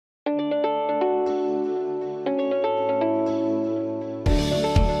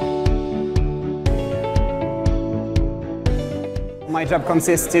My job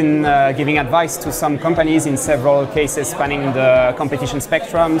consists in giving advice to some companies in several cases spanning the competition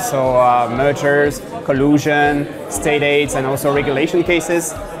spectrum, so mergers, collusion, state aids, and also regulation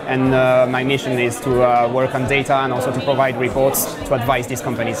cases. And my mission is to work on data and also to provide reports to advise these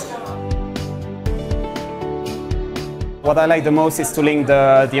companies. What I like the most is to link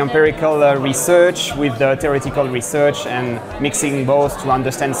the empirical research with the theoretical research and mixing both to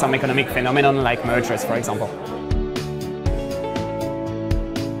understand some economic phenomenon like mergers, for example.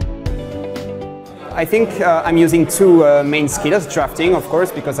 I think I'm using two main skills: drafting, of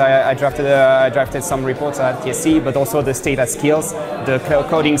course, because I drafted some reports at E.CA, but also the data skills, the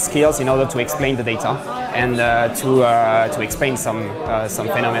coding skills, in order to explain the data and to explain some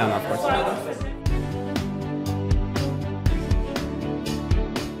phenomenon, of course.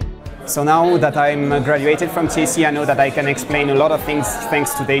 So now that I'm graduated from E.CA, I know that I can explain a lot of things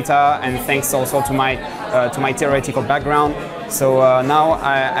thanks to data and thanks also to my theoretical background. So now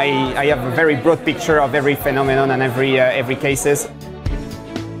I have a very broad picture of every phenomenon and every cases.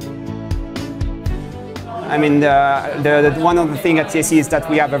 I mean, one of the things at E.CA is that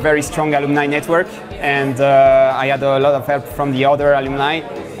we have a very strong alumni network, and I had a lot of help from the other alumni.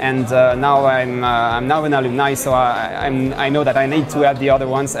 And now I'm now an alumni, so I know that I need to help the other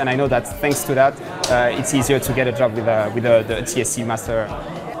ones, and I know that thanks to that, it's easier to get a job with the TSC master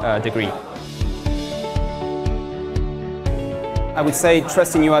degree. I would say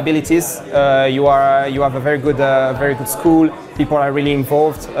trust in your abilities. You have a very good school. People are really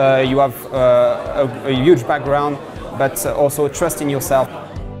involved. You have a huge background, but also trust in yourself.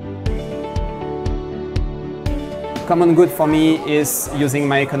 Common good for me is using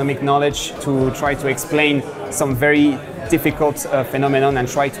my economic knowledge to try to explain some very difficult phenomenon and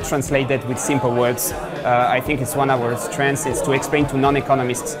try to translate that with simple words. I think it's one of our strengths, is to explain to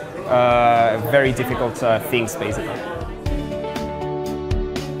non-economists very difficult things, basically.